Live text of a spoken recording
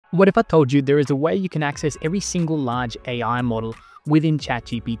What if I told you there is a way you can access every single large AI model within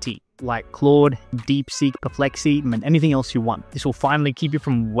ChatGPT, like Claude, DeepSeek, Perplexity, and anything else you want? This will finally keep you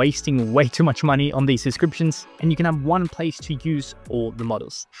from wasting way too much money on these subscriptions, and you can have one place to use all the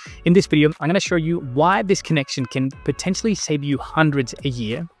models. In this video, I'm going to show you why this connection can potentially save you hundreds a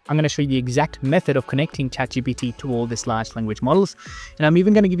year. I'm going to show you the exact method of connecting ChatGPT to all these large language models, and I'm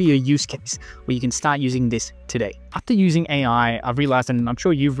even going to give you a use case where you can start using this today. After using AI, I've realized, and I'm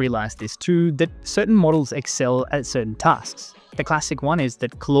sure you've realized this too, that certain models excel at certain tasks. The classic one is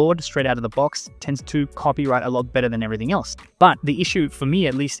that Claude, straight out of the box, tends to copyright a lot better than everything else. But the issue, for me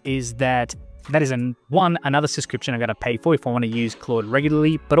at least, is that is another subscription I gotta pay for if I want to use Claude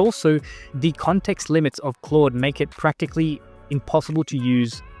regularly, but also the context limits of Claude make it practically impossible to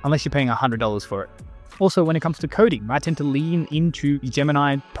use unless you're paying $100 for it. Also, when it comes to coding, I tend to lean into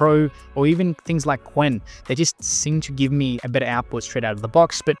Gemini Pro or even things like Qwen. They just seem to give me a better output straight out of the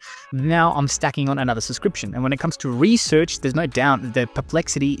box, but now I'm stacking on another subscription. And when it comes to research, there's no doubt that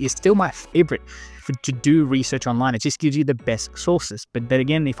Perplexity is still my favorite to do research online. It just gives you the best sources. But then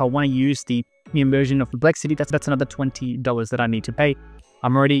again, if I want to use the premium version of Perplexity, that's another $20 that I need to pay.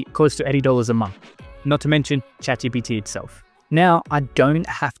 I'm already close to $80 a month, not to mention ChatGPT itself. Now, I don't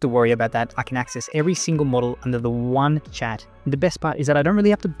have to worry about that. I can access every single model under the one chat. And the best part is that I don't really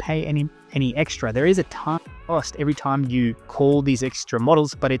have to pay any extra. There is a time cost every time you call these extra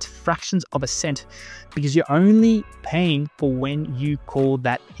models, but it's fractions of a cent because you're only paying for when you call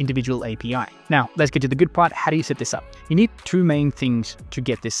that individual API. Now, let's get to the good part. How do you set this up? You need two main things to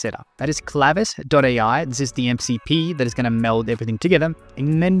get this set up. That is clavis.ai. This is the MCP that is going to meld everything together.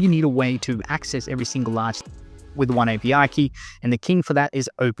 And then you need a way to access every single large with one API key, and the king for that is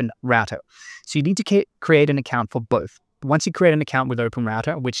openrouter. So you need to create an account for both. Once you create an account with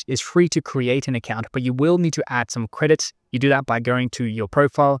openrouter, which is free to create an account, but you will need to add some credits. You do that by going to your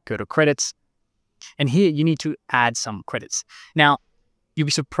profile, go to credits, and here you need to add some credits. Now, you'll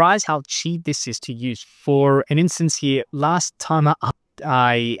be surprised how cheap this is to use. For an instance here, last time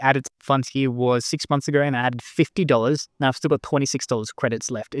I added funds here was 6 months ago, and I added $50. Now I've still got $26 credits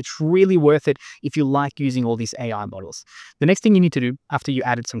left. It's really worth it if you like using all these AI models. The next thing you need to do after you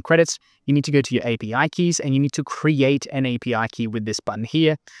added some credits, you need to go to your API keys and you need to create an API key with this button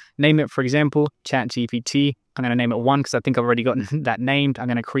here. Name it, for example, ChatGPT. I'm going to name it 1 because I think I've already gotten that named. I'm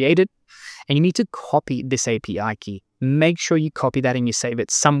going to create it, and you need to copy this API key. Make sure you copy that and you save it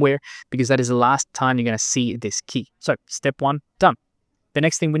somewhere because that is the last time you're going to see this key. So step 1, done. The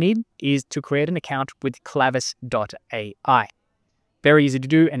next thing we need is to create an account with clavis.ai. Very easy to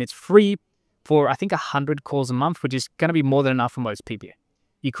do, and it's free for, I think, 100 calls a month, which is going to be more than enough for most people.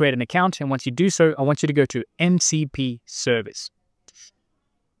 You create an account, and once you do so, I want you to go to MCP service.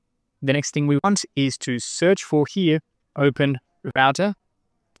 The next thing we want is to search for here, openrouter.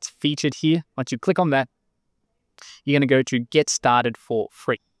 It's featured here. Once you click on that, you're going to go to get started for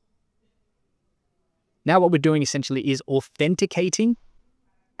free. Now what we're doing essentially is authenticating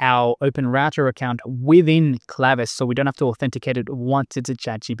our openrouter account within Clavis, so we don't have to authenticate it once it's a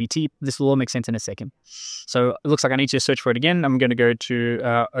ChatGPT. This will all make sense in a second. So it looks like I need to search for it again. I'm going to go to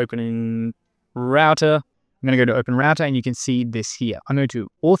openrouter. I'm going to go to openrouter, and you can see this here. I'm going to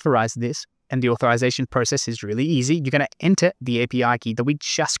authorize this, and the authorization process is really easy. You're going to enter the API key that we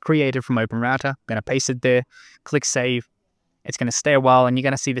just created from openrouter. I'm going to paste it there, click save. It's going to stay a while, and you're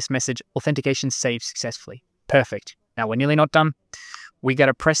going to see this message, authentication saved successfully. Perfect. Now we're nearly not done. We got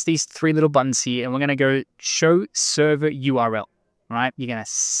to press these 3 little buttons here, and we're going to go show server URL. All right. You're going to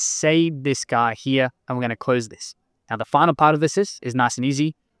save this guy here, and we're going to close this. Now the final part of this is nice and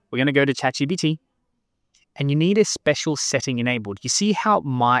easy. We're going to go to ChatGPT, and you need a special setting enabled. You see how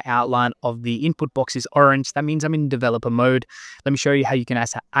my outline of the input box is orange? That means I'm in developer mode. Let me show you how you can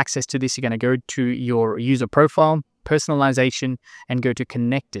have access to this. You're going to go to your user profile, personalization, and go to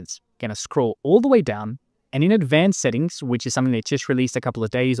connectors. You're going to scroll all the way down, and in advanced settings, which is something they just released a couple of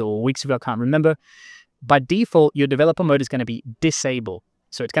days or weeks ago, I can't remember, by default, your developer mode is going to be disabled.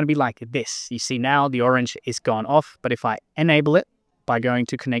 So it's going to be like this. You see now the orange is gone off, but if I enable it by going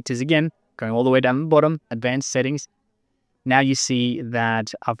to connectors again, going all the way down the bottom, advanced settings, now you see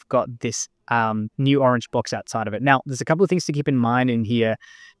that I've got this new orange box outside of it. Now, there's a couple of things to keep in mind in here.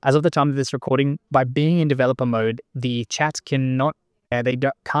 As of the time of this recording, by being in developer mode, the chats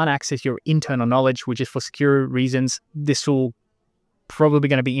can't access your internal knowledge, which is for secure reasons. This will probably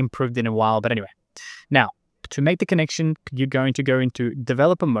going to be improved in a while. But anyway, now to make the connection, you're going to go into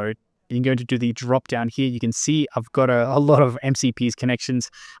developer mode. You're going to do the drop down here. You can see I've got a lot of MCP's connections.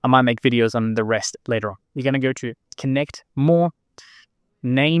 I might make videos on the rest later on. You're going to go to connect more.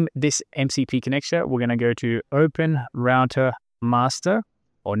 Name this MCP connection. We're going to go to open router master.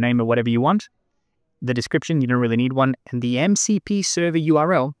 or name it whatever you want. The description, you don't really need one. And the MCP server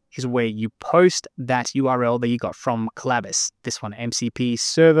URL is where you post that URL that you got from Collabus. This one, MCP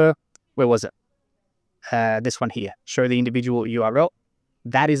server, where was it? This one here, show the individual URL.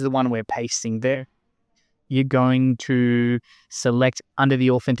 That is the one we're pasting there. You're going to select under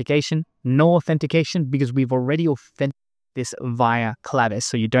the authentication, no authentication, because we've already authenticated this via Collabus,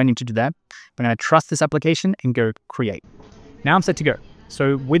 so you don't need to do that. I'm going to trust this application and go create. Now I'm set to go.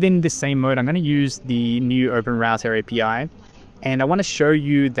 So within this same mode, I'm going to use the new Open Router API, and I want to show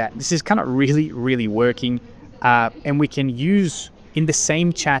you that this is kind of really working, and we can use in the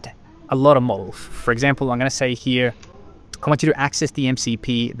same chat a lot of models. For example, I'm going to say here, I want you to access the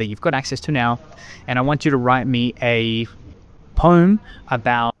MCP that you've got access to now, and I want you to write me a poem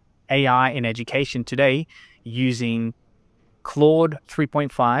about AI in education today using Claude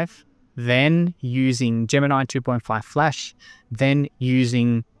 3.5, then using Gemini 2.5 Flash, then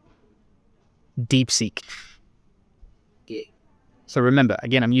using DeepSeek. So remember,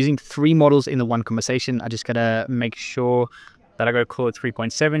 again, I'm using 3 models in the one conversation. I just gotta make sure that I go Claude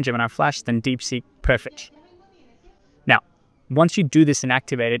 3.7, Gemini Flash, then DeepSeek. Perfect. Now, once you do this and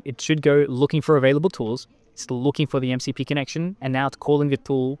activate it, it should go looking for available tools. It's looking for the MCP connection, and now it's calling the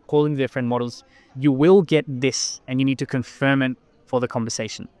tool, calling the different models. You will get this, and you need to confirm it for the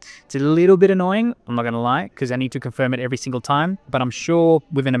conversation. It's a little bit annoying, I'm not gonna lie, because I need to confirm it every single time, but I'm sure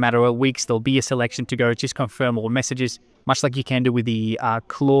within a matter of weeks, there'll be a selection to go just confirm all messages, much like you can do with the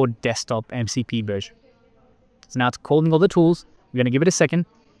Claude desktop MCP version. So now it's calling all the tools. We're gonna give it a second,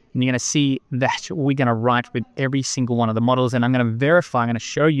 and you're gonna see that we're gonna write with every single one of the models, and I'm gonna verify, I'm gonna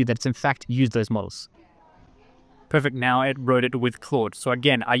show you that it's in fact used those models. Perfect, now it wrote it with Claude. So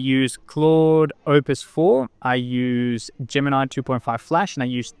again, I use Claude Opus 4, I use Gemini 2.5 Flash, and I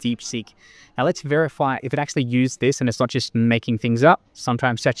use DeepSeek. Now let's verify if it actually used this and it's not just making things up.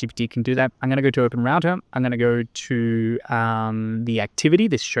 Sometimes ChatGPT can do that. I'm gonna go to Open Router, I'm gonna go to the activity.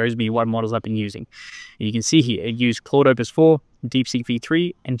 This shows me what models I've been using. And you can see here, it used Claude Opus 4, DeepSeek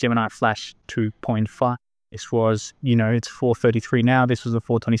v3, and Gemini Flash 2.5. This was, you know, it's 433 now. This was a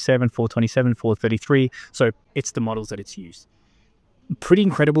 427, 427, 433. So it's the models that it's used. Pretty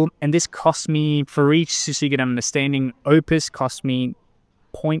incredible. And this cost me, for each, so you get an understanding, Opus cost me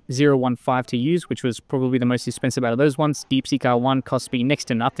 0.015 to use, which was probably the most expensive out of those ones. DeepSeek R1 cost me next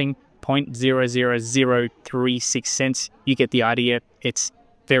to nothing, 0.00036 cents. You get the idea. It's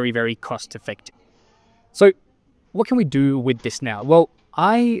very cost effective. So what can we do with this now? Well,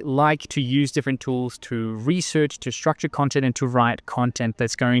 I like to use different tools to research, to structure content, and to write content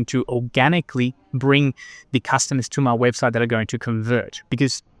that's going to organically bring the customers to my website that are going to convert.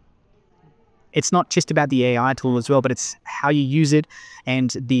 Because it's not just about the AI tool as well, but it's how you use it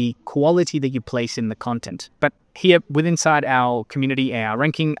and the quality that you place in the content. But here, inside our community AI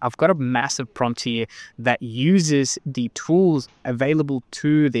ranking, I've got a massive prompt here that uses the tools available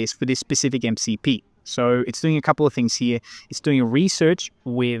to this for this specific MCP. So it's doing a couple of things here. It's doing a research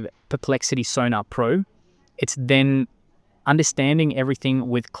with Perplexity Sonar Pro. It's then understanding everything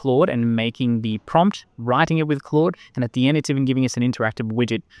with Claude and making the prompt, writing it with Claude, and at the end, it's even giving us an interactive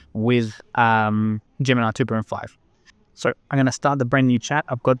widget with Gemini 2.5. So I'm going to start the brand new chat.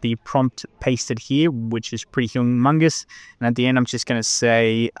 I've got the prompt pasted here, which is pretty humongous. And at the end, I'm just going to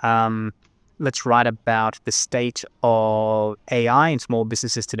say, let's write about the state of AI in small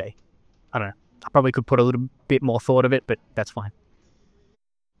businesses today. I don't know. I probably could put a little bit more thought of it, but that's fine.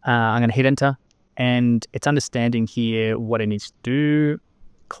 I'm going to hit enter, and it's understanding here what it needs to do.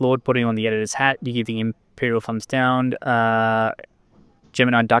 Claude putting on the editor's hat. You give the imperial thumbs down.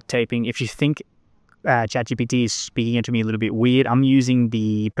 Gemini duct taping. If you think ChatGPT is speaking it to me a little bit weird, I'm using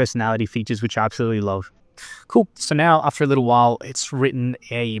the personality features, which I absolutely love. Cool. So now, after a little while, it's written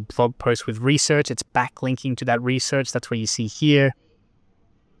a blog post with research. It's backlinking to that research. That's what you see here.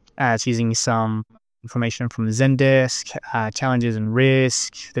 It's using some information from the Zendesk, challenges and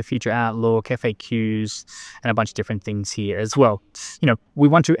risk, the future outlook, FAQs, and a bunch of different things here as well. You know, we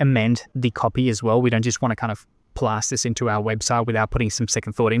want to amend the copy as well. We don't just want to kind of blast this into our website without putting some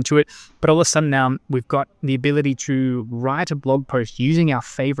second thought into it. But all of a sudden now, we've got the ability to write a blog post using our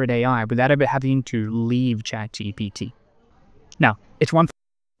favorite AI without ever having to leave ChatGPT. Now, it's one thing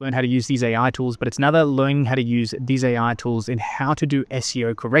to learn how to use these AI tools, but it's another learning how to use these AI tools in how to do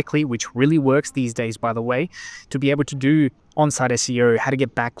SEO correctly, which really works these days, by the way, to be able to do on-site SEO, how to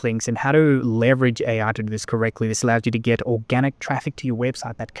get backlinks, and how to leverage AI to do this correctly. This allows you to get organic traffic to your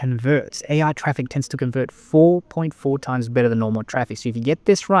website that converts. AI traffic tends to convert 4.4 times better than normal traffic. So if you get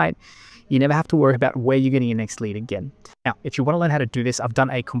this right, You never have to worry about where you're getting your next lead again. Now, if you want to learn how to do this, I've done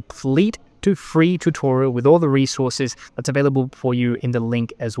a complete to free tutorial with all the resources that's available for you in the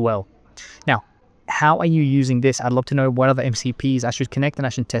link as well. Now, how are you using this? I'd love to know what other MCPs I should connect and I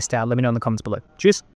should test out. Let me know in the comments below. Cheers.